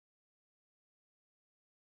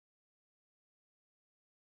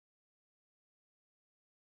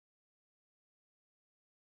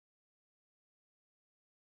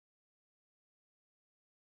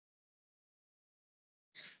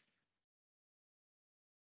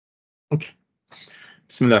Okay.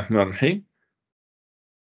 Bismillah ar-Rahman ar-Rahim.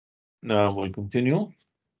 Now we'll continue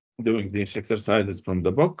doing these exercises from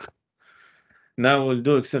the book. Now we'll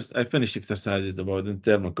do exercise. I finished exercises about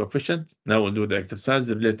internal coefficient. Now we'll do the exercise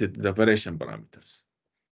related to the variation parameters.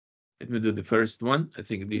 Let me do the first one. I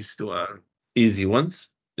think these two are easy ones.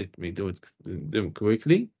 Let me do them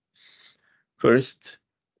quickly. First,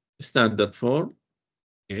 standard form.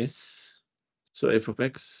 Yes. So f of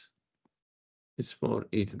x is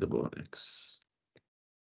 4e to the power x.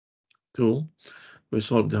 2. We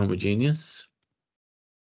solve the homogeneous.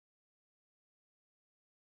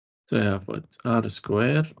 So I have what? R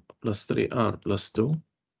square plus 3r plus 2,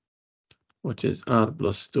 which is r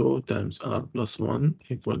plus 2 times r plus 1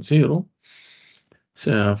 equals 0.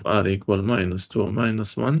 So I have r equal minus 2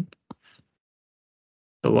 minus 1.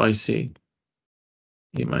 So yc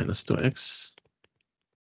e minus 2x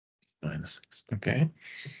minus x. Okay.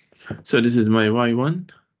 So this is my y1.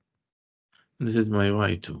 And this is my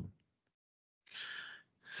y2.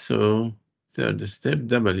 So third step,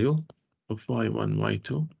 w of y1,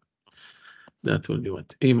 y2. That will be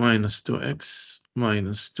what? E minus 2x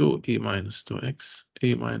minus 2e minus 2x,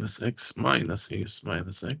 e minus x minus e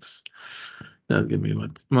minus x. That give me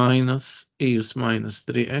what? Minus e minus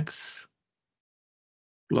 3x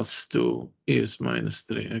plus 2 e minus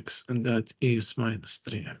 3x, and that e minus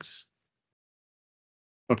 3x.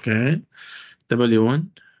 Okay. W1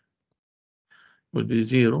 will be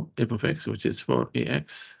 0, f of x, which is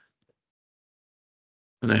 4ex.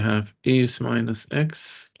 And I have e minus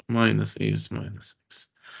x minus e minus x.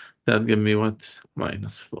 That give me what?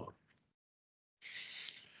 Minus 4.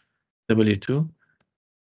 W2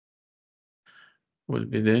 will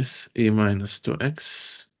be this, e minus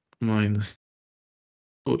 2x minus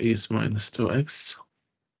 2e minus 2x,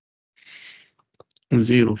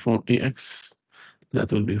 0 for ex,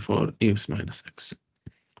 that will be for e minus x.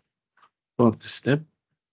 Fourth step,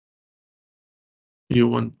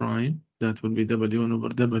 u1 prime, that will be w1 over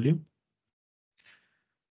w.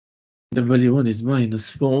 W1 is minus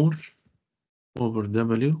 4 over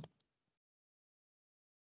w.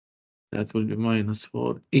 That will be minus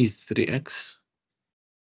 4 e3x.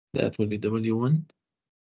 That will be w1.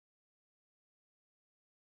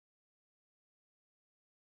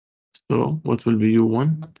 So what will be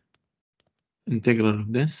u1? Integral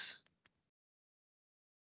of this.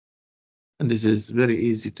 And this is very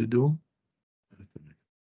easy to do.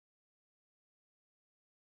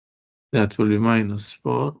 That will be minus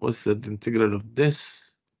 4. What's the integral of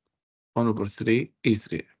this? 1 over 3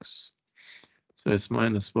 e3x. So it's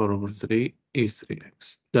minus 4 over 3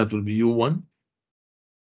 e3x. That will be u1.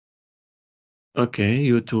 Okay,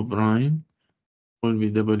 u2 prime will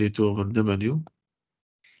be w2 over w.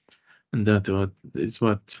 And that is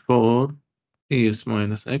what? 4 e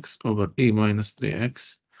minus x over e minus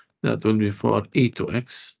 3x. That will be 4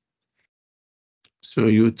 e2x. So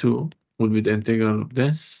u2 will be the integral of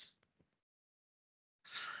this.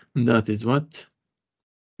 And that is what?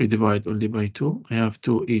 We divide only by 2. I have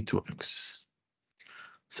 2 e2x.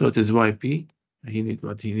 So it is yp. He need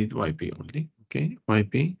what? He need yp only. Okay,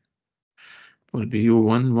 yp will be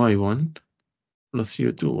u1 y1 plus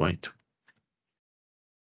u2 y2.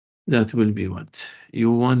 That will be what?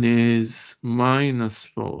 u1 is minus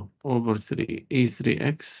 4 over 3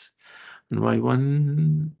 e3x, and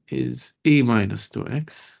y1 is e minus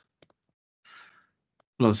 2x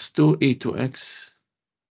plus 2 e2x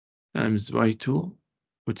times y2,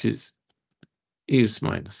 which is e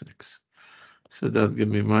minus x. So that gives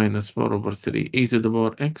me minus 4 over 3 e to the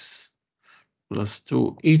power x plus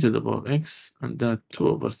 2 e to the power x, and that 2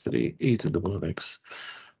 over 3 e to the power x,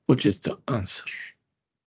 which is the answer.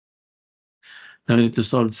 Now I need to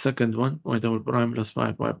solve the second one, y double prime plus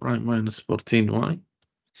 5y prime minus 14y.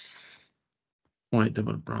 Y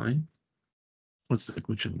double prime. What's the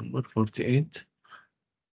equation number? 48.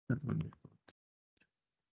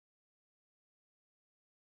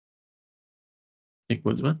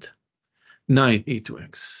 Equals what? 9e to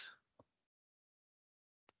x.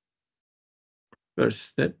 First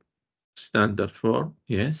step, standard form,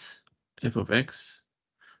 yes. F of x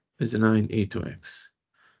is 9e to x.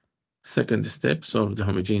 Second step, solve the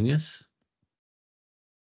homogeneous.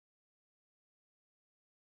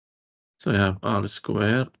 So I have r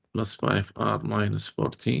squared plus 5r minus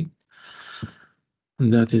 14.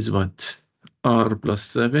 And that is what? R plus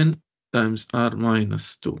 7 times r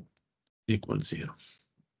minus 2 equals 0.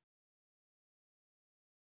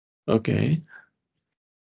 Okay.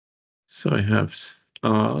 So I have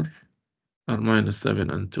r minus 7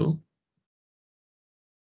 and 2.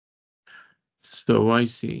 So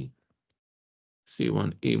yc,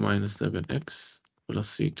 c1 e minus 7x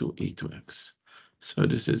plus c2 e2x. So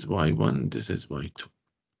this is y1, this is y2.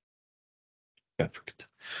 Perfect.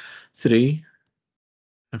 3,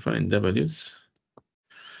 I find w's.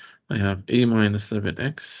 I have e minus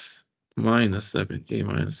 7x minus 7e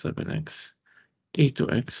minus 7x e to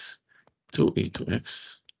x 2e to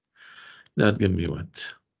x. That gives me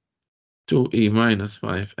what? 2e minus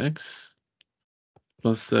 5x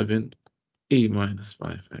plus 7e minus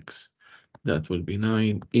 5x. That will be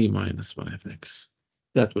 9e minus 5x.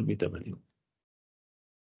 That will be w.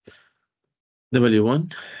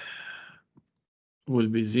 w1 will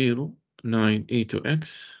be 0, 9e to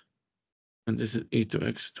x. And this is e to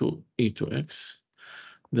x, 2e to x.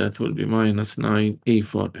 That will be minus 9e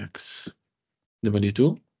for x.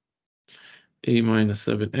 w2, e minus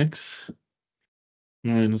 7x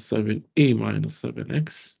minus 7e minus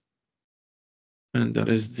 7x. And there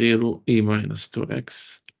is 0, e minus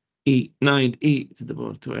 2x, 9e to the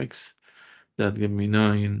power 2x. That gives me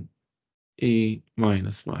 9e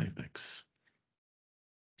minus 5x.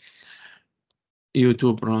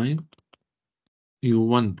 u2 prime,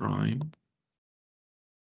 u1 prime.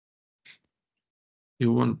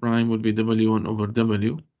 u1 prime will be w1 over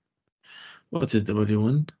w. What is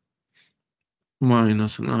w1?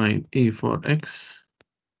 Minus 9e for x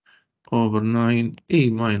over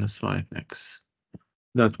 9e minus 5x.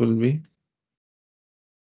 That will be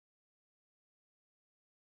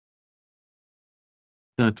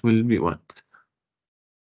what?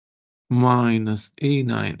 Minus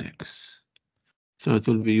e9x. So it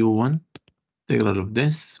will be u1 integral of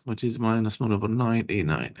this, which is minus 1 over 9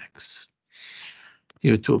 e9x.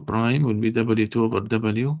 u2 prime will be w2 over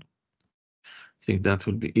w. I think that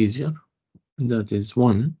will be easier. That is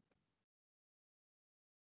 1.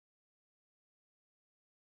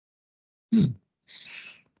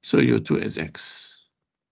 So u2 is x.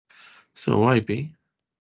 So yp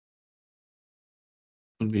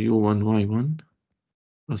will be u1 y1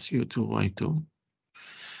 plus u2 y2.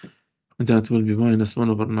 That will be minus 1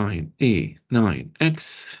 over 9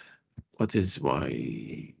 e9x. What is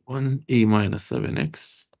y1? E minus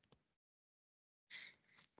 7x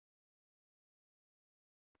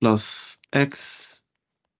plus x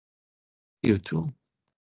u2.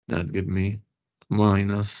 That give me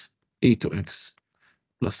minus e to x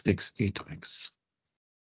plus x e to x.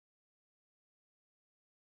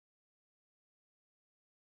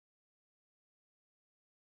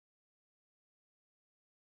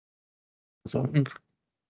 So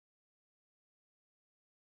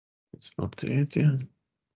it's 48, yeah.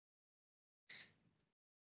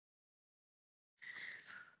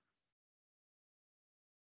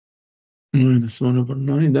 Minus 1 over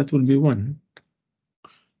 9, that will be 1.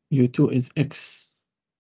 u2 is x.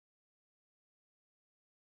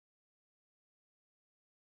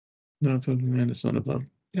 That will be minus 1 over,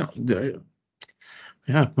 yeah,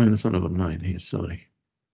 I have minus 1 over 9 here, sorry.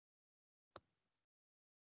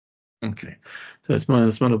 Okay, so it's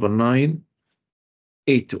minus 1 over 9,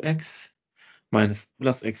 e to x, minus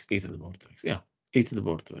plus x e to the power 2x. Yeah, e to the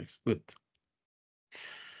power 2x, good.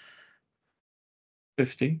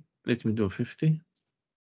 50, let me do 50.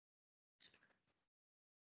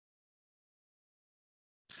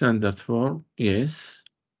 Standard form, yes.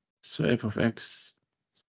 So f of x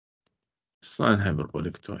sine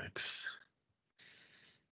hyperbolic 2x.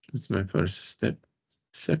 That's my first step.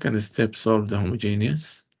 Second step, solve the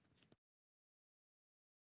homogeneous.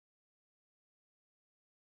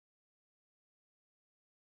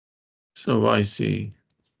 So I see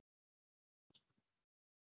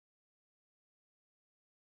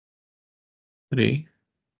 3.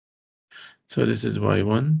 So this is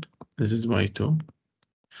y1, this is y2.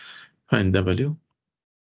 Find w.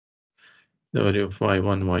 W of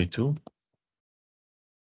y1, y2.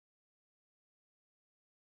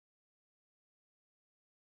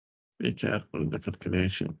 Be careful with the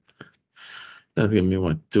calculation. That gives me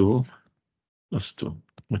what? 2 plus 2,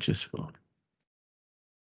 which is 4.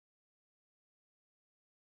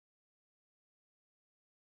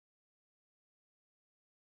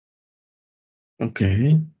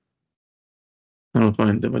 Okay. Now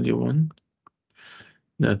find w1.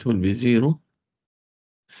 That will be 0.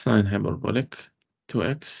 Sine hyperbolic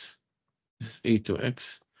 2x. This is e to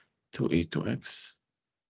x, 2e to x.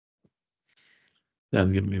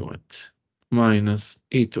 That gives me what? Minus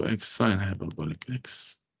e to x sine hyperbolic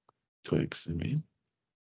x. 2x, I mean.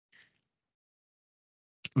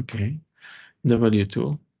 Okay.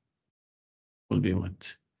 W2 will be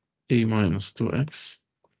what? E minus 2x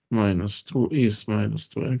minus 2e minus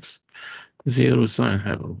 2x. 0 sine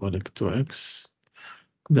hyperbolic 2x.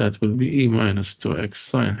 That will be e minus 2x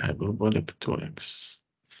sine hyperbolic 2x.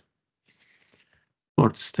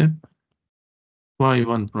 Fourth step,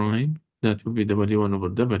 y1 prime That will be W1 over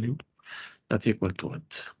W. That equal to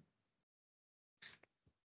what?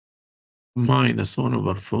 Minus 1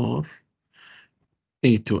 over 4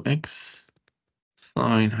 e to x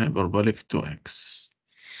sine hyperbolic 2x.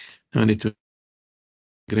 I need to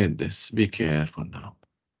grade this. Be careful now.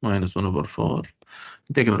 Minus 1 over 4.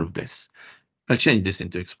 Integral of this. I'll change this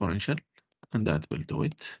into exponential, and that will do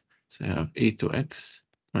it. So I have e to x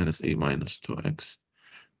minus e minus 2x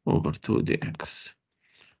over 2 dx.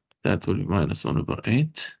 That will be minus 1 over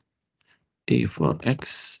 8 e for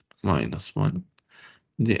x minus 1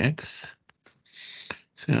 dx.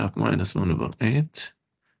 So I have minus 1 over 8,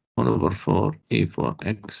 1 over 4 e for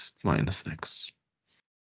x minus x.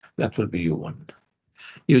 That will be u1.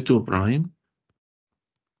 u2 prime,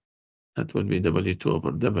 that will be w2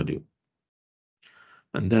 over w.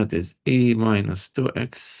 And that is e minus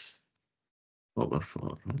 2x over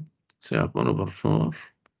 4. So I have 1 over 4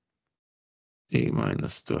 e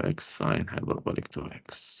minus 2x sine hyperbolic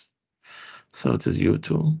 2x. So it is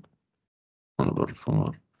u2, 1 over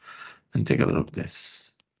 4, integral of this.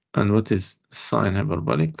 And what is sine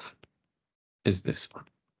hyperbolic? Is this one.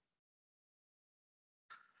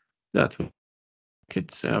 That will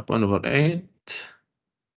get up 1 over 8,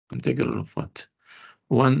 integral of what?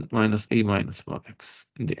 1 minus e minus 4x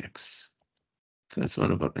dx. So that's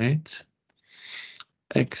 1 over 8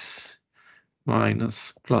 x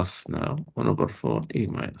minus plus now 1 over 4 e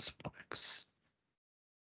minus 4x.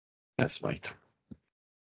 That's my term.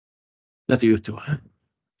 That's u2.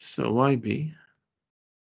 So yb,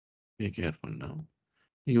 be careful now.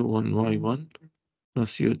 u1 y1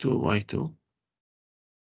 plus u2 y2.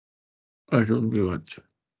 I don't be what?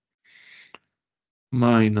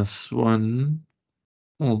 Minus 1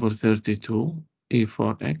 over 32 e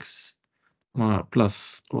for x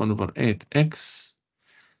plus 1 over 8x.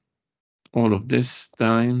 All of this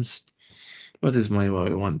times, what is my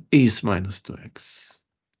y1? E is minus 2x.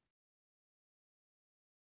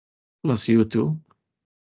 Plus u2,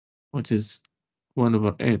 which is 1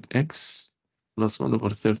 over 8x plus 1 over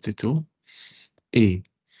 32 e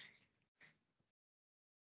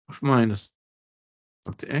of minus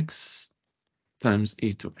x times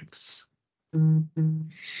e to x.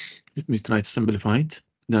 Let me try to simplify it.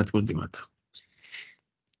 That will be what?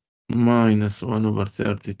 Minus 1 over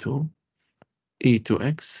 32 e to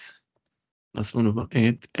x plus 1 over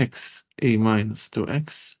 8x e minus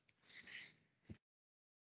 2x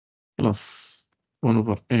plus 1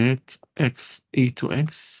 over 8x e to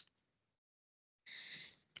x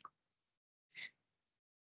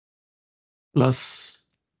plus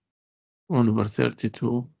 1 over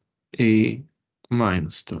 32 e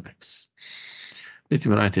minus 2x. Let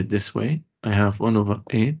me write it this way. I have 1 over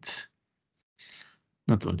 8,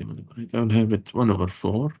 not only 1 over 8, I'll have it 1 over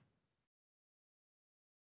 4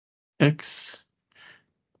 x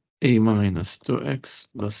e minus 2x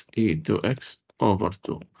plus e to x over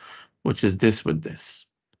 2, which is this with this.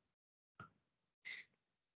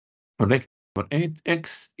 Correct? For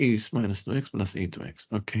 8x is minus 2x plus e to x.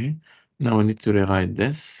 Okay, now I need to rewrite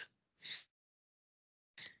this.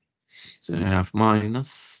 So I have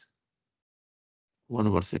minus 1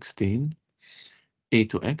 over 16 e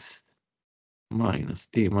to x minus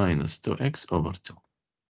e minus 2x over 2.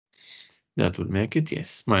 That would make it,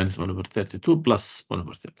 yes, minus 1 over 32 plus 1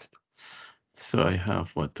 over 32. So I have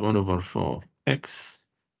what? 1 over 4x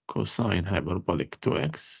cosine hyperbolic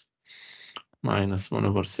 2x minus 1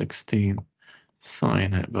 over 16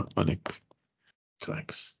 sine hyperbolic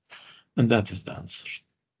 2x. And that is the answer.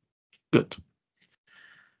 Good.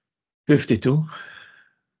 52.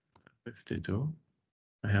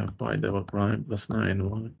 I have pi double prime plus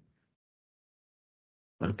 9y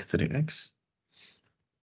like 3x.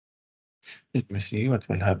 Let me see what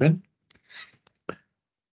will happen.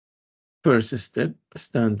 First step,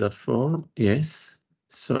 standard form, yes.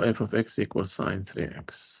 So f of x equals sine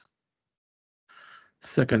 3x.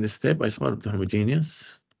 Second step, I solved the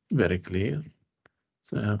homogeneous, very clear.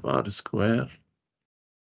 So I have r square.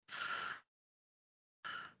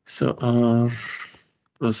 So r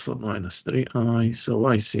plus or minus 3i, so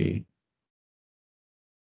yc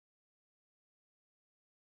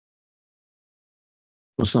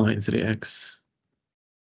cosine 3x,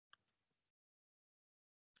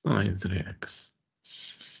 sine 3x.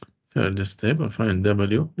 Third step, I find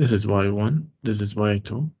w, this is y1, this is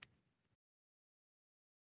y2.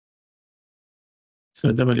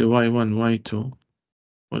 So wy1, y2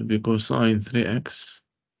 will be cosine 3x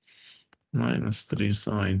minus 3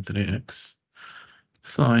 sine 3x,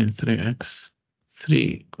 sine 3x,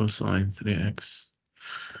 3 cosine 3x.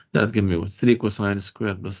 That gives me 3 cosine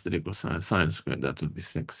squared plus 3 cosine sine squared. That will be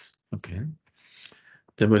 6. Okay.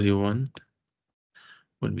 W1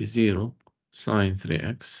 will be 0 sine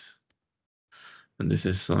 3x, and this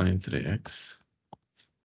is sine 3x,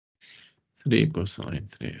 3 cosine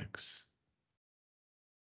 3x.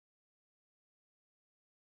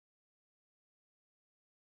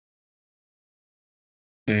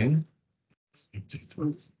 Okay.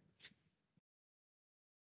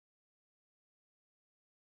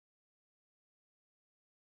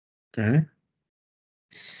 Okay.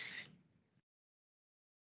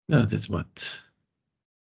 That is what?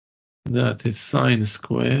 That is sine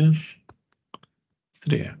square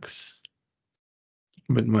 3x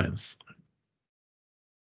with minus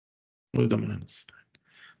with the minus.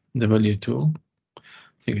 The value 2, I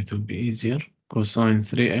think it will be easier. Cosine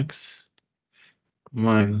 3x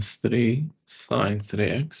minus 3 sine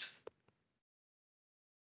 3x.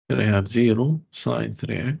 Here I have 0 sine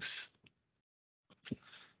 3x.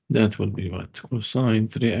 That will be what? Cosine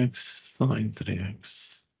 3x sine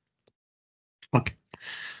 3x. Okay.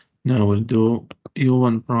 Now we'll do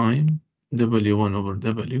u1 prime w1 over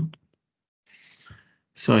w.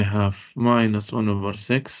 So I have minus 1 over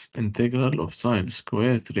 6 integral of sine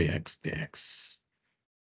square 3x dx.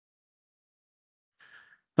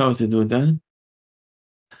 How to do that?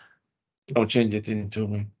 I'll change it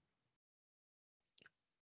into,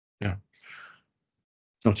 yeah,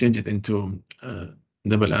 I'll change it into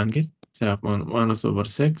double angle. So I have minus over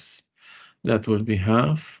 6. That will be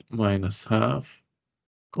half minus half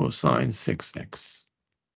cosine 6x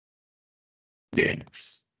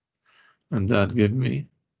dx. And that gives me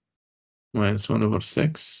minus 1 over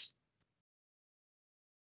 6.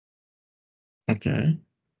 Okay.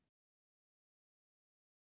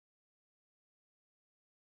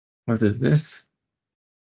 What is this?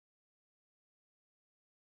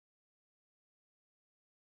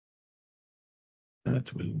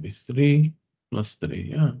 That will be 3 plus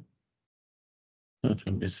 3, yeah. That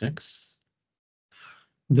will be 6.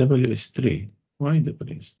 W is 3. Why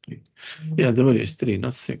W is 3? Yeah, W is 3,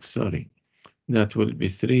 not 6, sorry. That will be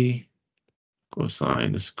 3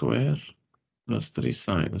 cosine square plus 3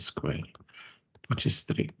 sine square, which is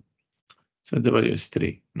 3. So W is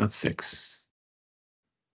 3, not 6.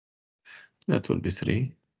 That will be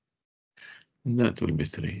 3. That will be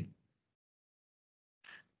 3.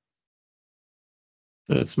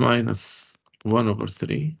 So it's minus 1 over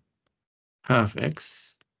 3, half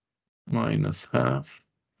x minus half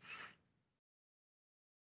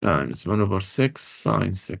times 1 over 6 sine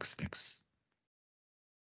 6x.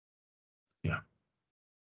 Yeah.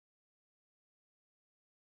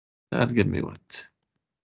 That give me what?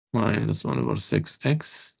 Minus 1 over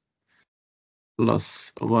 6x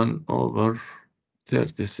plus 1 over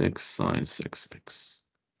 36 sine 6x.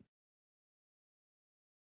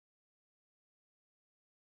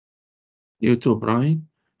 U2 prime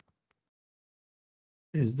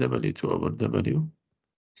is W2 over W.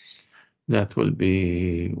 That will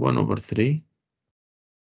be 1 over 3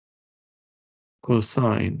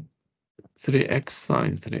 cosine 3x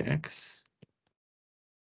sine 3x.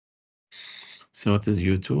 So what is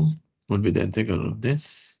U2? Will be the integral of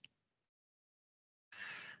this.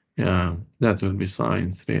 Yeah, that will be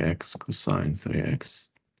sine 3x cosine 3x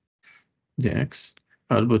dx.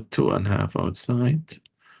 I'll put 2.5 outside.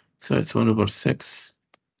 So it's 1 over 6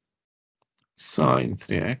 sine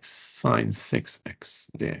 3x sine 6x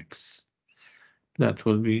dx. That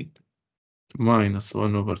will be minus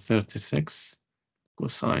 1 over 36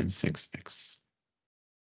 cosine 6x.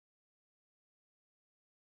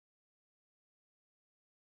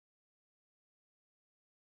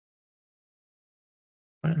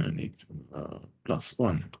 I need plus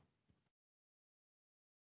 1.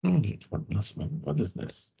 I need 1 plus 1. What is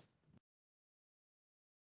this?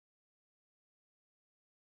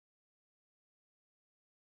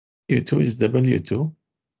 U2 is W2.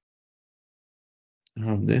 I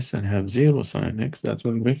have this and have 0 sine x. That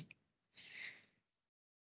will be.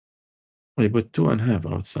 I put 2.5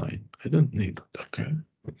 outside. I don't need it. Okay.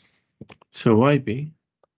 So YB.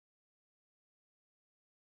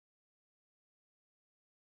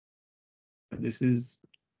 This is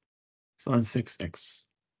sine 6x.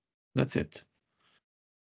 That's it.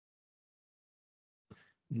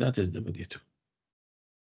 That is W2.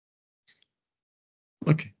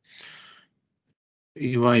 Okay.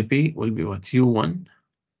 YB will be what? U1,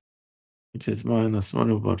 which is minus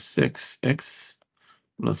 1 over 6x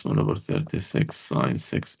plus 1 over 36 sine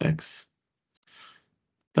 6x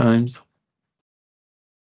times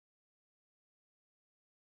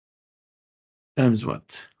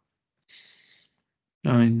what?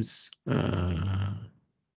 Times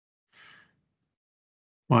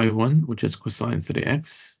y1, which is cosine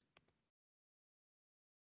 3x,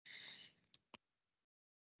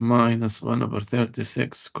 minus 1 over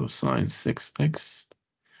 36 cosine 6x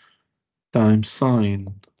times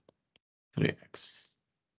sine 3x.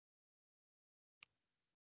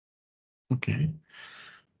 Okay,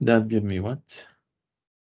 that give me what?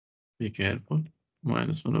 Be careful.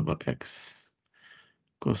 Minus 1 over x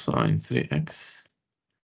cosine 3x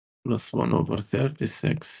plus 1 over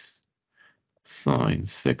 36 sine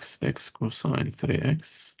 6x cosine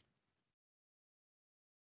 3x.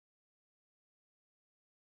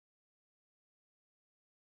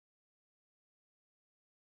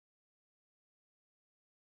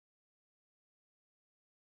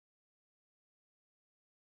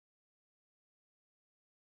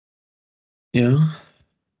 Yeah.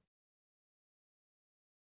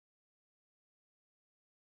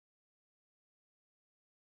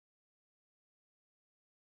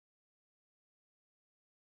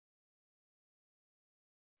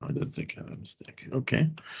 I don't think I have a mistake. Okay.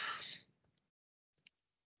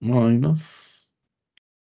 Minus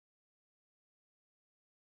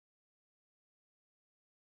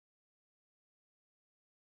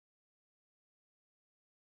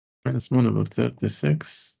minus 1 over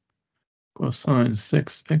 36 cosine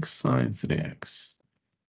 6x sine 3x.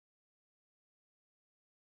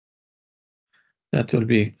 That will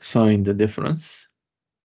be sine the difference.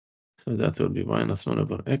 So that will be minus 1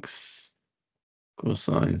 over x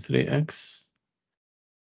cosine 3x.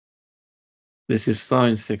 This is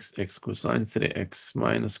sine 6x cosine 3x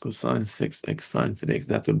minus cosine 6x sine 3x.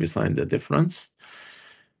 That will be sine the difference.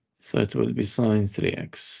 So it will be sine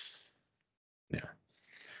 3x. Yeah.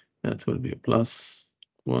 That will be plus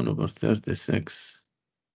 1 over 36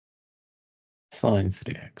 sine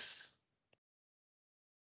 3x.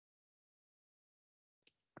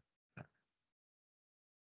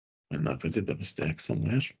 And I put the mistake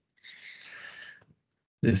somewhere.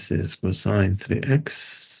 This is cosine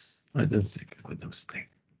 3x. I don't think I put the mistake.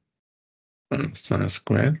 Sine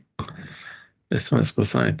squared. This one is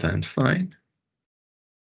cosine times sine.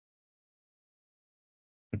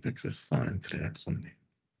 I pick this sine 3x only.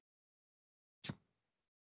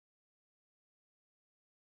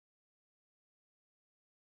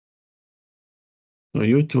 So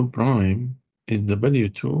U2 prime is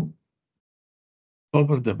W2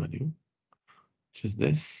 over W, which is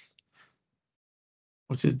this,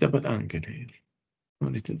 which is double angle here.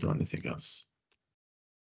 Don't need to do anything else.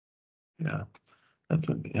 Yeah, that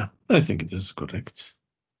will be, yeah, I think it is correct.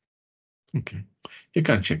 Okay, you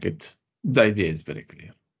can check it. The idea is very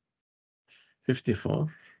clear. 54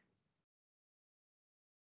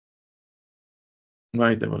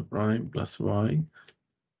 y double prime plus y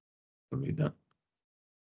will be that.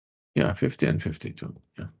 Yeah, 50 and 52.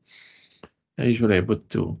 Yeah. Usually I put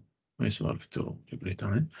 2. I solve 2 every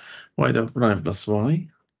time. Y double prime plus y.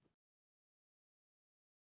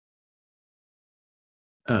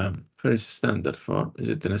 First standard form. Is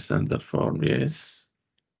it in a standard form? Yes.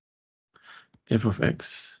 F of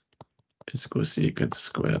x is cosecant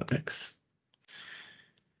square x.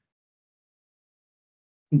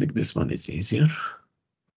 I think this one is easier.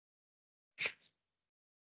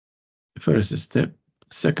 First step.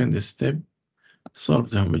 Second step. Solve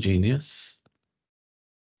the homogeneous.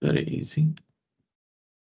 Very easy.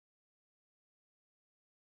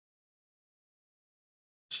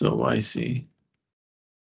 So YC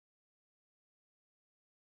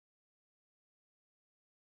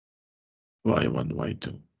Y1,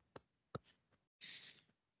 Y2.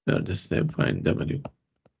 Third step, find W.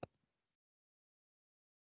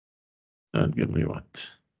 That'll give me what?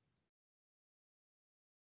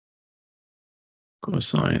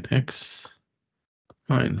 Cosine x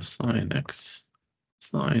minus sine x.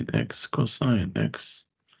 Sine x cosine x.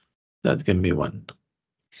 That can be 1.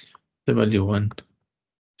 W1,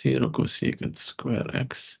 0 cosecant square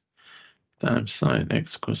x times sine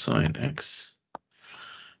x cosine x.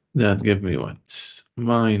 That give me what?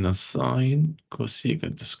 Minus sine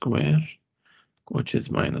cosecant square, which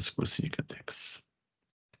is minus cosecant x.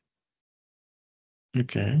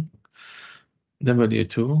 Okay.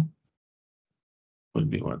 W2 will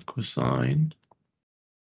be what? Cosine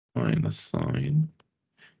minus sine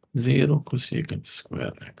 0 cosecant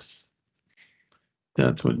square x.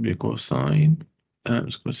 That will be cosine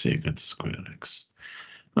times cosecant square x.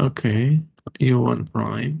 Okay, U1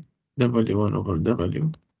 prime, W1 over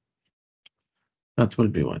W. That will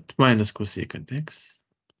be what? Minus cosecant x.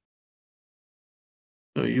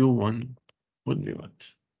 So U1 would be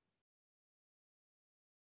what?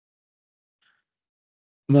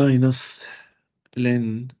 Minus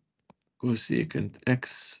ln cosecant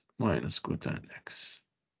x minus cotan x.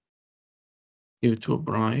 U2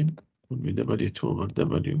 prime would be W2 over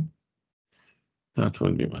W. That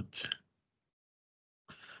will be what?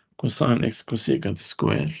 cosine x cosecant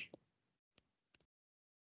square.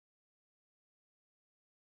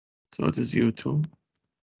 So it is u2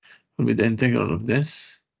 will be the integral of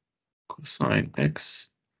this cosine x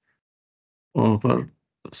over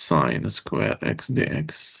sine square x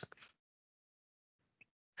dx.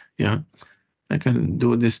 Yeah, I can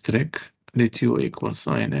do this trick. Let u equal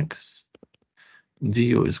sine x,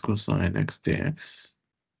 du is cosine x dx.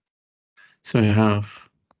 So I have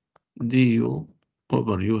du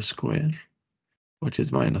over u square, which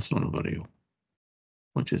is minus 1 over u,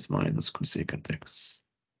 which is minus cosecant x.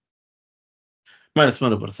 Minus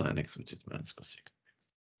 1 over sine x, which is minus cosecant.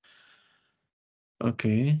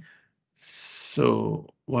 Okay, so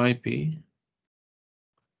yp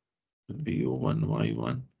will be u1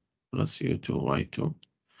 y1 plus u2 y2,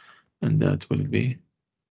 and that will be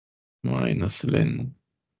minus ln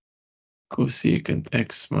cosecant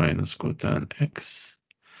x minus cotan x.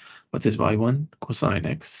 What is y1? Cosine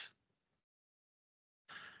x.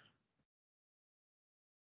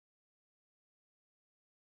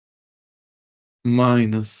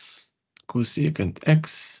 Minus cosecant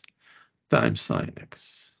x times sine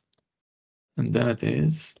x. And that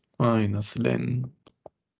is minus ln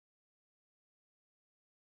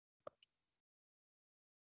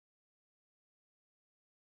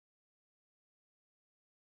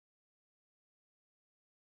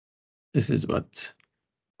this is what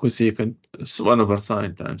cosecant 1 over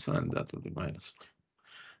sine times sine, that will be minus 1.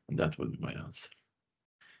 And that will be my answer.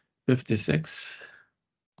 56.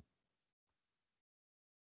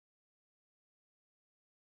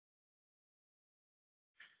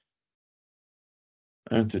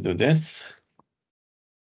 I have to do this.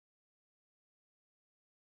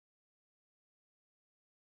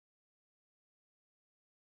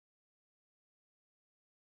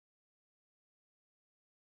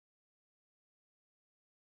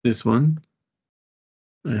 This one,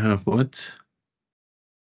 I have what?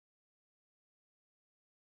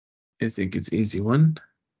 I think it's easy one.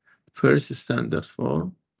 First standard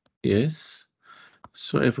form, yes.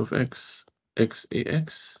 So f of x, x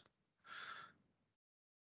ax,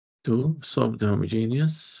 to solve the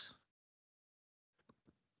homogeneous.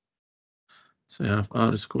 So I have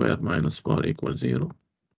r squared minus 4 equals 0.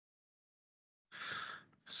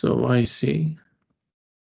 So yc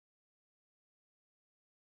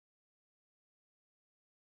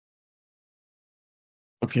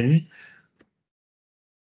okay.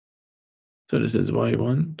 So this is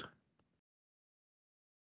y1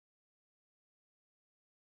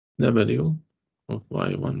 w of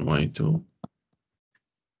y1 y2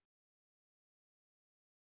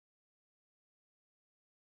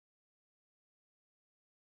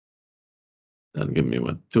 that give me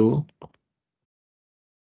what, 2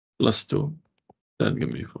 plus 2, that give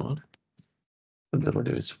me 4. The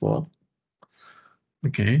w is 4.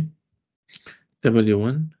 Okay,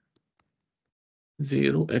 w1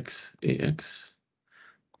 0 x ax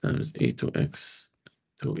times e2x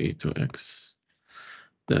to e2x,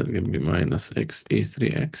 that give me minus x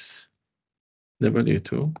e3x.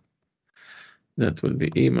 w2, that will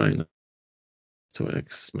be e minus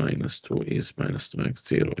 2x minus 2 is minus 2x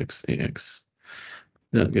 0 x ax,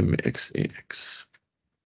 that give me x ax.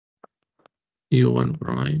 u1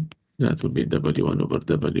 prime, that will be w1 over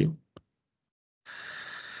w,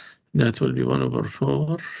 that will be 1 over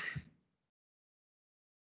 4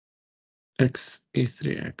 x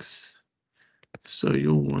e3x. So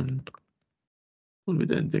u1 will be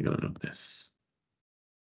the integral of this.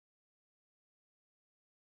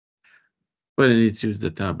 Well, let's use the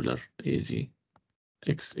tabular, easy.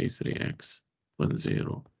 X e3x 1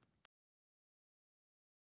 0.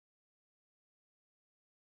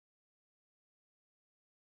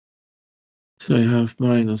 So I have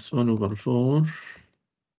minus 1 over 4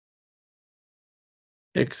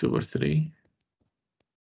 x over 3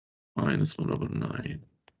 minus 1 over 9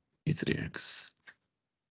 e3x.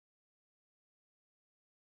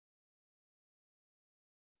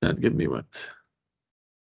 That give me what?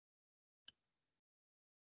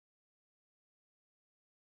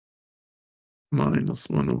 Minus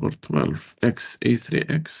 1 over 12 x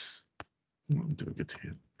e3x. What do we get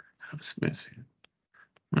here? Have space here.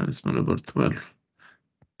 Minus 1 over 12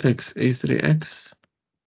 x e3x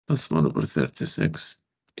plus 1 over 36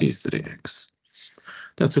 e3x.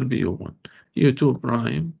 That will be u1. u2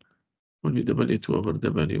 prime will be w2 over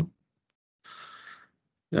w.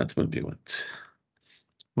 That will be what?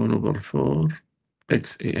 1 over 4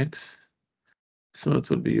 x ax. So it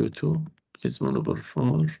will be u2 is 1 over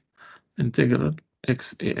 4 integral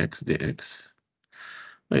x ax dx.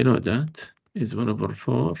 I know that is 1 over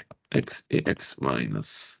 4 x ax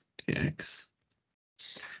minus ax.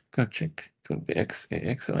 Cut check. It will be x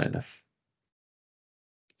ax minus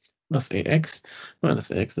plus ax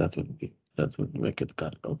minus ax. That would make it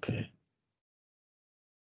cut. Okay.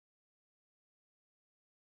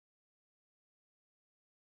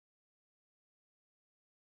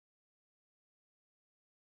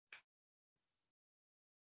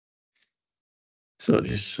 Sorry.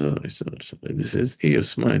 This is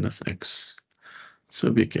eos minus x.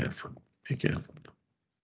 So be careful. Be careful.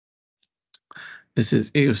 This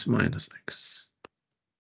is eos minus x.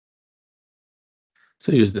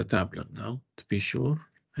 So use the tablet now to be sure.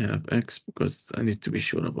 I have x because I need to be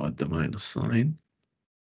sure about the minus sign.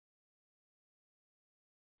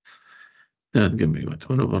 That give me what?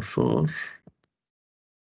 1/4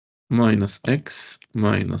 minus x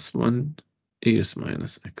minus 1 eos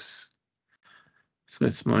minus x. So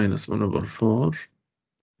it's minus 1/4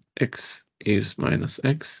 x eos minus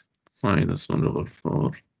x minus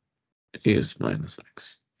 1/4 eos minus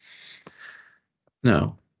x.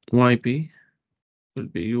 Now, yp will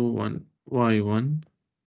be u1 y1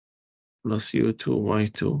 plus u2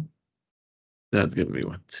 y2. That give me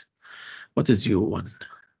what? What is u1?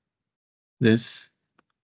 This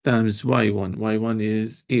times y1. y1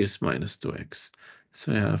 is eos minus 2x.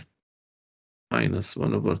 So I have minus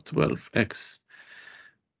 1/12 x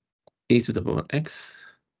e to the power x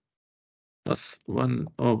plus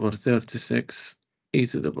 1/36 e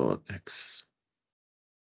to the power x.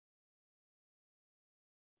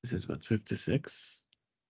 This is what, 56.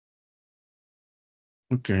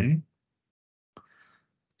 Okay.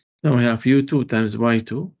 Now I have u2 times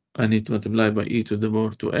y2. I need to multiply by e to the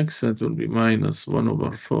power 2x. That will be minus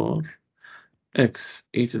 1/4 x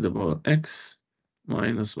e to the power x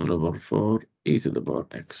minus 1/4 e to the power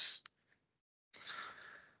x.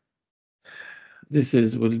 This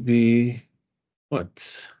will be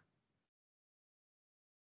what?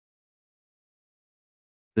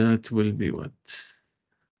 That will be what?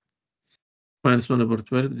 Minus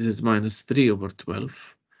 1/12. This is minus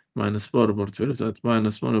 3/12. Minus 4/12. That's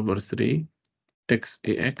minus 1/3 x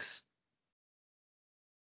ax.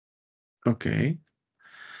 Okay.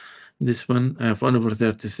 This one I have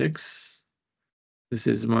 1/36. This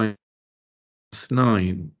is minus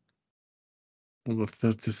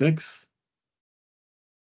 9/36.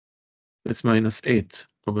 It's minus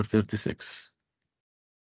 8/36.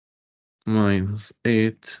 Minus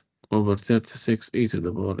 8/36 e to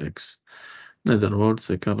the power x. In other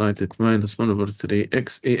words, I can write it minus 1/3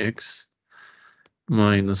 x ax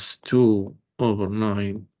minus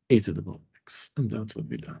 2/9 e to the power x. And that would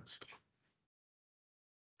be the answer.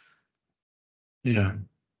 Yeah.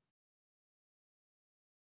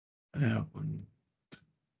 I have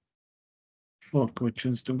 4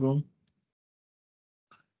 questions to go.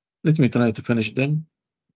 Let me try to finish them.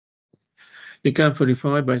 You can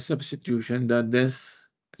verify by substitution that this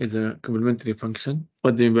is a complementary function.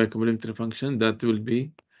 What do you mean by complementary function? That will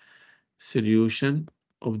be solution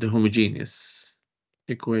of the homogeneous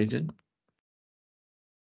equation.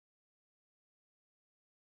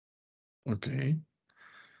 Okay.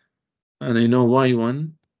 And I know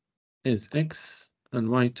y1 is x and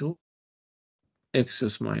y2 x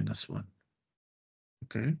is minus 1.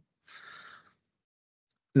 Okay.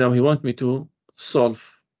 Now he wants me to solve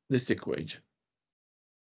this equation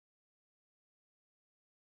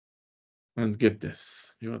and get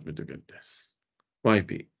this. You want me to get this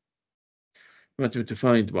yp. You want me to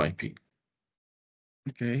find yp.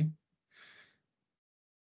 Okay.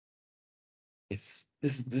 Yes,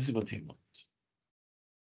 this is what he wants.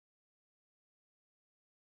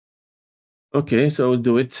 Okay, so we'll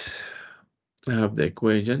do it. I have the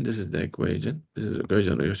equation. This is the equation. This is the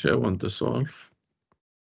equation which I want to solve.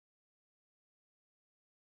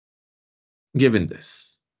 Given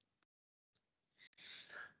this.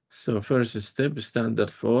 So first step,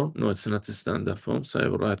 standard form. No, it's not a standard form. So I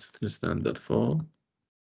will write it in standard form.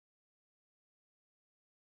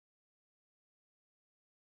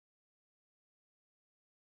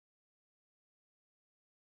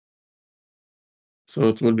 So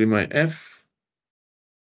it will be my f.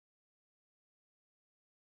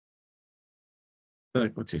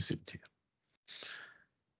 Like what you see here.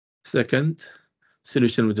 Second,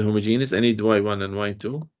 solution with the homogeneous. I need y1 and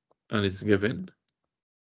y2, and it's given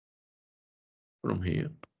from here.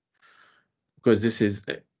 Because this is,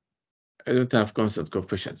 I don't have constant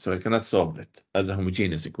coefficient, so I cannot solve it as a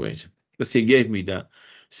homogeneous equation. But he gave me the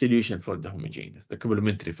solution for the homogeneous, the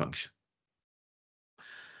complementary function.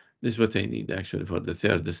 This is what I need actually for the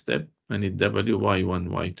third step. I need w, y1,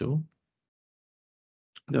 y2.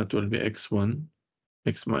 That will be x1,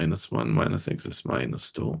 x minus 1 minus x is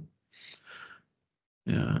minus 2.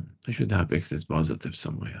 Yeah, I should have x is positive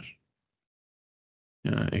somewhere.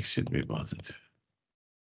 Yeah, x should be positive.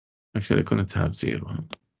 Actually, I couldn't have 0.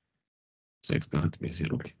 So it's going to be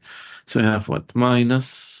 0. Okay. So I have what?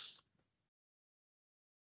 Minus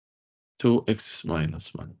 2x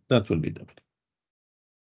minus 1. That will be W.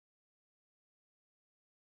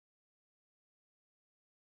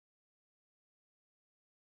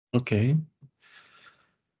 Okay.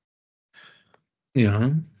 Yeah.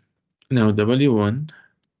 Now W1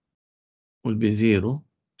 will be 0,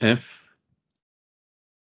 F,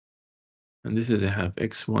 and this is I have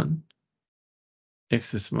x1,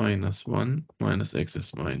 x is minus 1 minus x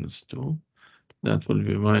is minus 2. That will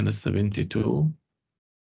be minus 72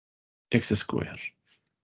 x squared.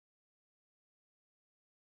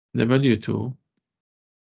 W2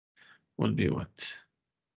 will be what?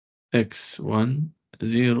 x1,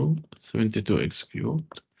 0, 72x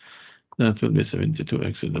cubed. That will be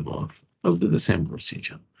 72x to the power. I'll do the same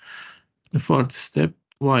procedure. The fourth step,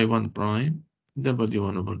 y1 prime,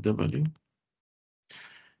 w1 over w.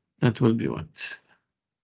 That will be what?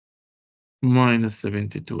 Minus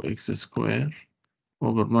 72x squared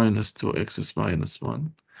over minus 2x minus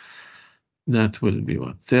 1. That will be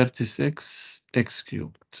what? 36x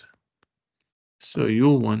cubed. So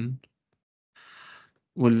u1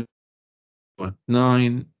 will be what?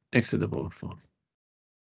 9x to the power 4.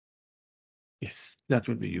 Yes, that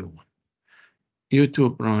will be u1.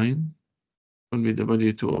 u2 prime will be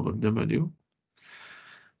w2 over w.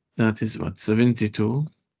 That is what? 72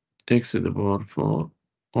 x to the power 4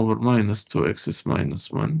 over minus 2x minus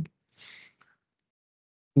 1.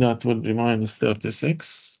 That will be minus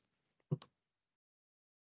 36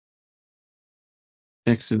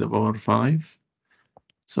 x to the power 5.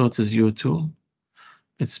 So it is u2.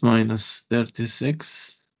 It's minus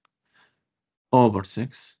 36 over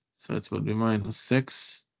 6. So it will be minus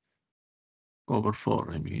 6 over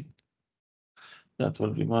 4, I mean. That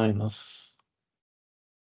will be minus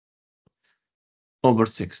over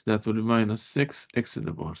 6. That will be minus 6 x to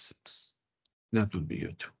the power 6. That will be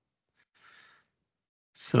u2.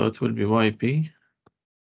 So it will be yp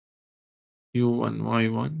u1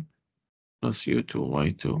 y1 plus u2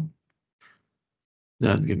 y2.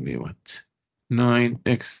 That give me what?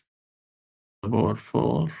 9x to the power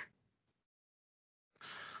 4.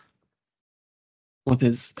 What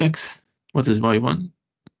is x? What is y1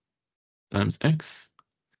 times x?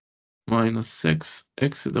 Minus 6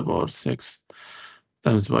 x to the power 6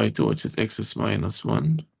 times y2, which is x is minus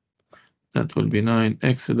 1. That will be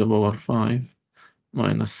 9x to the power 5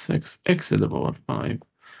 minus 6x to the power 5,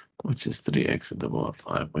 which is 3x to the power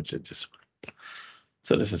 5, which is this one.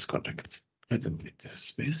 So this is correct. I don't need this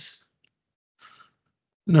space.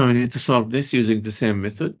 Now we need to solve this using the same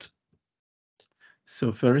method.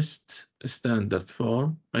 So first, standard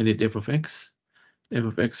form, I need f of x. F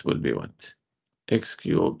of x will be what? X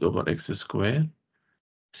cubed over x squared.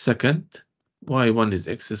 Second, y1 is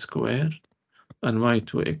x squared, and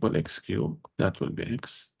y2 equal x cubed. That will be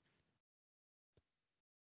x.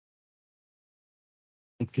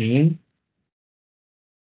 Okay.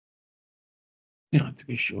 Yeah, to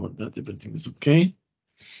be sure that everything is okay.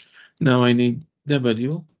 Now I need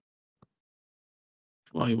w,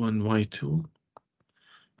 y1, y2.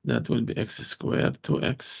 That will be x squared,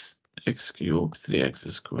 2x, x cubed,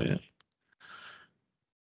 3x squared.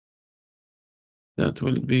 That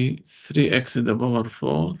will be 3x to the power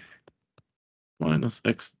 4 minus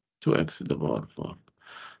x, 2x to the power 4.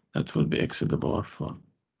 That will be x to the power 4.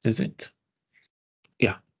 Is it?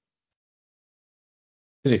 Yeah.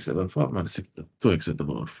 3x to the power 4 minus 2x to the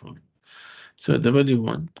power 4. So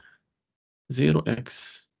w1,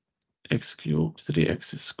 0x, x cubed,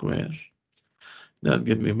 3x squared. That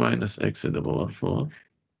gives me minus x to the power 4.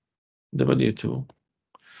 W2,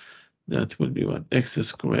 that will be what? X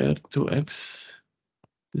squared, 2x,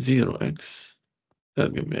 0x.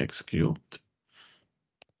 That gives me x cubed.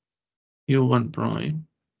 u1 prime.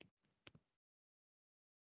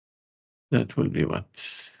 That will be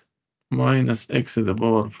what? Minus x to the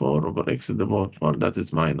power 4 over x to the power 4. That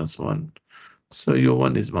is minus 1. So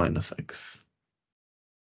u1 is minus x.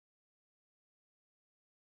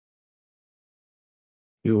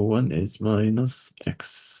 u1 is minus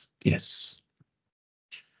x. Yes.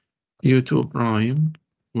 u2 prime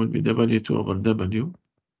will be w2 over w.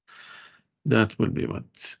 That will be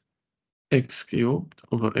what? X cubed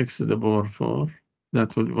over x to the power 4.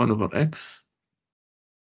 That will be 1 over x.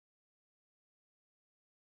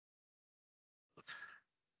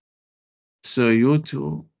 So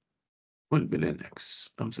u2 will be ln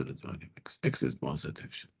x, absolute value of x. X is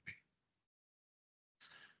positive, should be.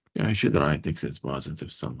 Yeah, I should write x is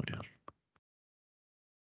positive somewhere.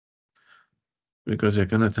 Because I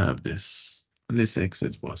cannot have this unless x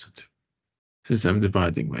is positive. since I'm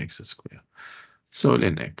dividing by x squared. So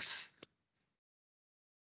ln x.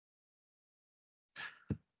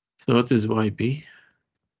 So what is yb?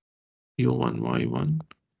 u1 y1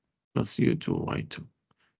 plus u2 y2.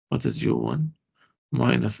 What is u1?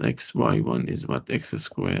 Minus x y1 is what? X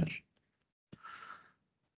squared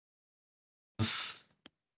plus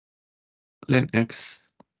ln x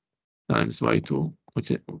times y2,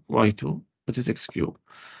 which is x cubed.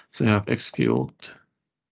 So you have x cubed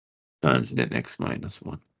times ln x minus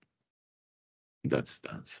 1. That's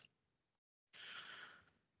the answer.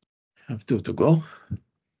 I have 2 to go.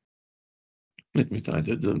 Let me try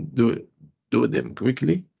to do them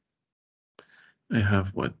quickly. I have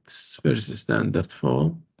what? First standard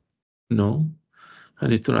form. No. I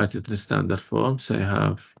need to write it in standard form. So I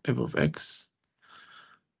have f of x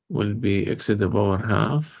will be x to the power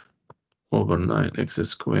half over 9x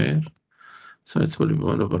squared. So it will be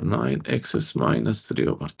 1 over 9x minus 3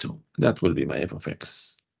 over 2. That will be my f of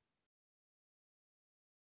x.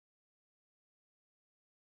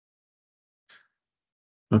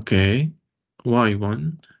 Okay.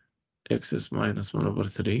 y1, x is minus 1 over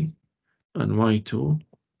 3. And y2,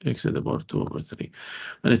 x to the power 2 over 3.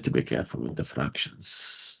 I need to be careful with the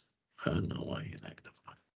fractions. I don't know why you like the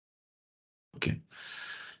fraction. Okay.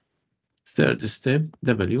 Third step,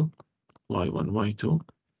 w, y1, y2.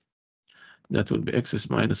 That will be x is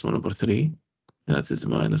minus 1 over 3. That is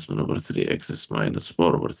minus 1 over 3. X is minus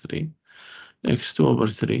 4 over 3. X2 over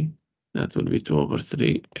 3. That will be 2 over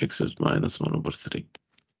 3. X is minus 1 over 3.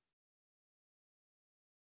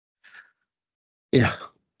 Yeah.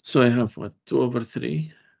 So I have what? 2 over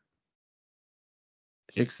 3.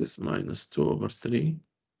 X is minus 2 over 3.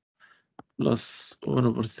 Plus 1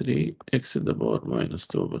 over 3. X to the power minus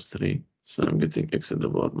 2 over 3. So I'm getting x to the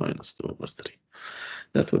power minus 2 over 3.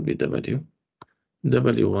 That will be w.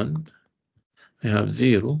 w1. I have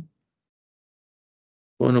 0.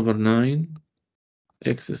 1 over 9.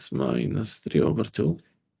 X is minus 3 over 2.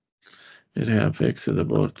 Here I have x to the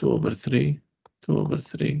power 2 over 3. 2 over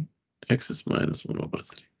 3. X is minus 1 over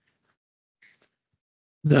 3.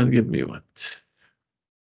 That'll give me what?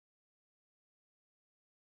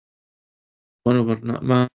 1 over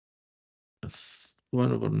 9 minus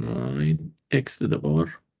 1 over 9 x to the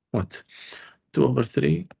power what? 2 over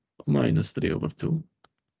 3 minus 3 over 2.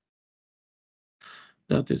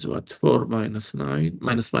 That is what? 4 minus 9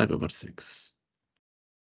 minus 5 over 6.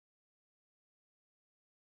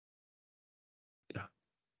 Yeah.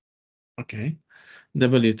 Okay.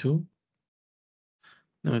 W2.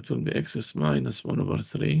 Now it will be x is minus 1 over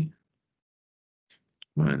 3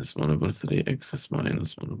 minus 1 over 3 x is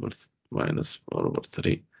minus 1 over minus 4 over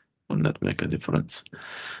 3. Will not make a difference.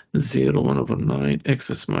 0, 1 over 9, x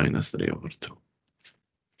is minus 3 over 2.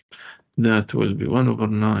 That will be 1 over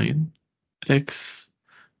 9, x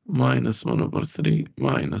minus 1 over 3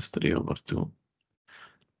 minus 3 over 2.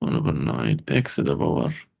 1 over 9, x to the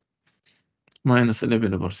power minus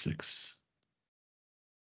 11 over 6.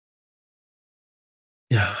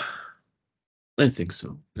 Yeah, I think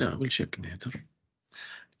so. Yeah, we'll check later.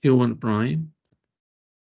 U1 prime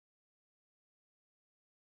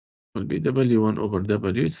will be W1 over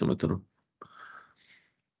W. It's a matter of.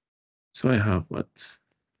 So I have what?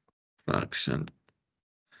 Fraction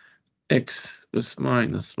x is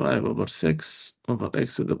minus 5 over 6 over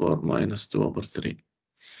x to the power minus 2 over 3.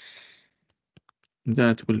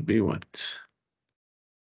 That will be what?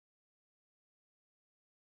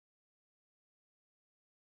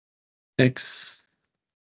 X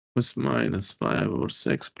is minus 5 over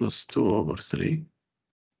 6 plus 2 over 3.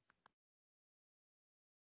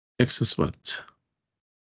 X is what?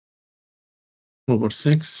 Over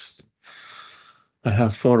 6. I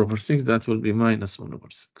have 4 over 6. That will be minus 1 over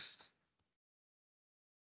 6.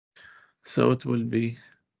 So it will be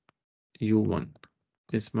U1.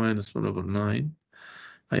 It's minus 1 over 9.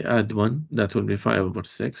 I add 1. That will be 5 over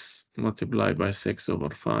 6. Multiply by 6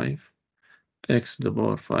 over 5. X to the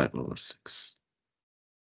power 5 over 6.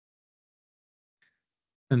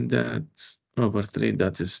 And that's over 3.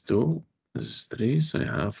 That is 2. This is 3. So I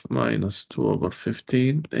have minus 2 over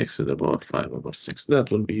 15. X to the power 5 over 6.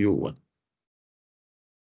 That will be U1.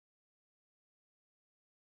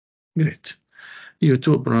 Great.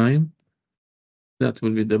 U2 prime. That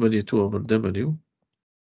will be W2 over W.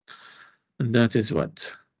 And that is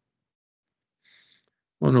what?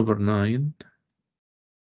 1 over 9.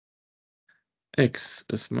 X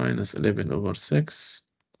is minus 11 over 6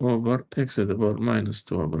 over x to the power minus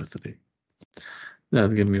 2 over 3.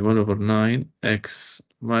 That gives me 1 over 9 x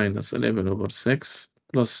minus 11 over 6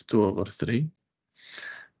 plus 2 over 3.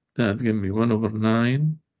 That gives me 1 over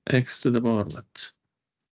 9 x to the power what?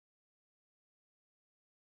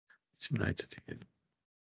 write it again.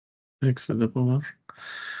 X to the power.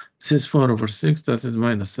 This is 4/6. That is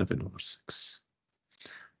minus 7/6.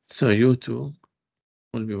 So U2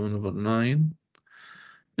 will be 1/9.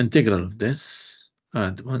 Integral of this,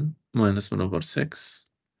 add 1, minus 1/6.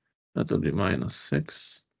 That will be minus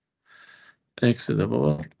 6. X to the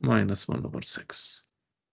power minus 1/6.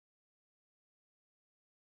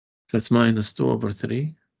 That's minus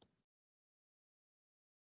 2/3.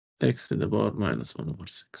 X to the power minus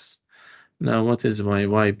 1/6. Now, what is my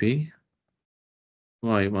YP?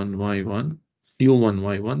 Y1, Y1, U1,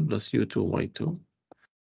 Y1 plus U2, Y2.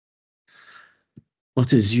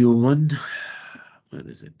 What is U1? Where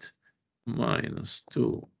is it? Minus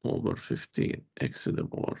 2/15, X to the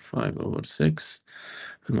power 5/6.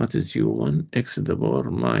 And what is U1? X to the power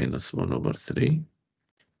minus 1/3.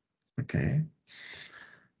 Okay.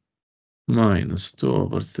 Minus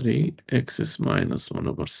 2/3, X is minus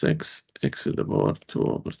 1/6, X to the power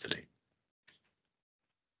 2/3.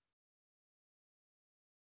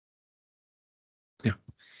 Yeah.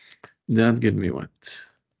 That give me what?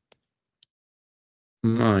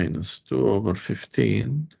 Minus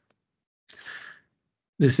 2/15.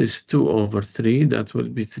 This is 2/3. That will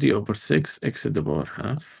be 3/6, X to the power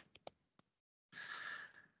half.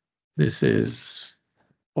 This is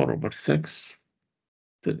 4/6.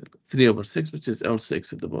 3/6, which is also X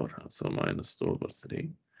to the power half. So minus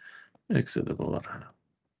 2/3, X to the power half.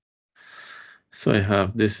 So I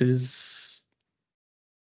have this is,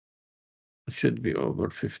 should be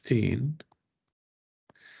over 15.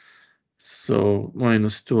 So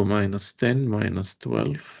minus 2 minus 10 minus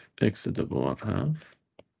 12, X to the power half.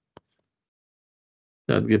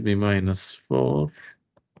 That gives me minus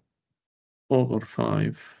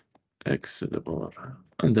 4/5, X to the power half.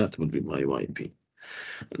 And that will be my YP.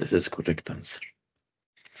 This is correct answer.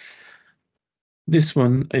 This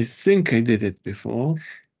one, I think I did it before.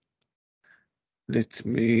 Let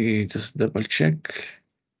me just double check.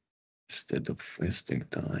 Instead of wasting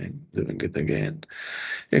time doing it again.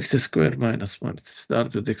 X squared minus 1.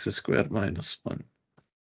 Start with X squared minus 1.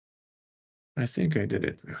 I think I did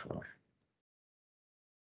it before.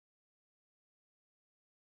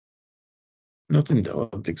 Not in the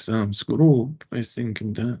old exams group, I think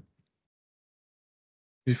in the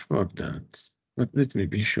before that. But let me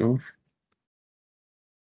be sure.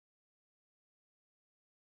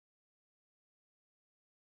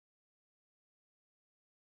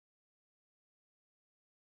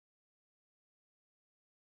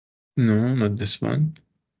 No, not this one.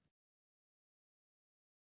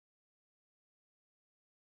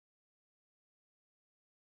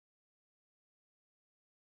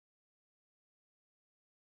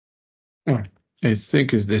 Oh, I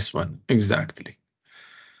think it's this one, exactly.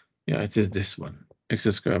 Yeah, it is this one. X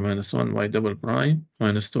squared minus 1, y double prime,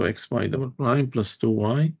 minus 2x, y double prime, plus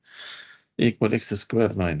 2y, equal X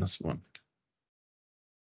squared minus 1.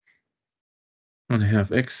 And I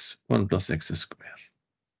have X, 1 plus X squared.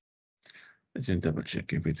 Let me double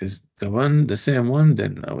check. If it is the same one,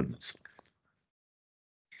 then I will not solve.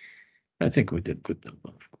 I think we did good number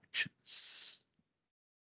of questions.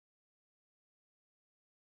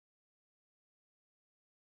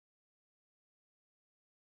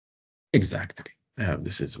 Exactly. I have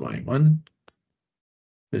this is y1,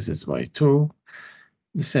 this is y2,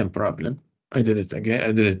 the same problem. I did it again,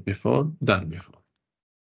 I did it before, done before.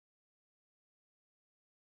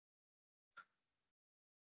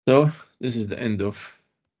 So this is the end of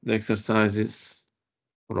the exercises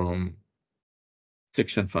from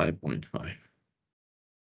section 5.5.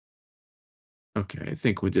 Okay, I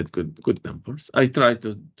think we did good numbers. I tried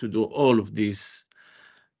to do all of these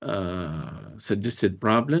suggested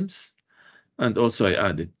problems, and also I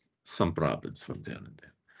added some problems from there and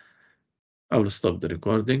there. I will stop the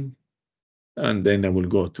recording, and then I will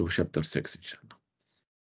go to chapter 6, inshallah.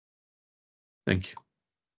 Thank you.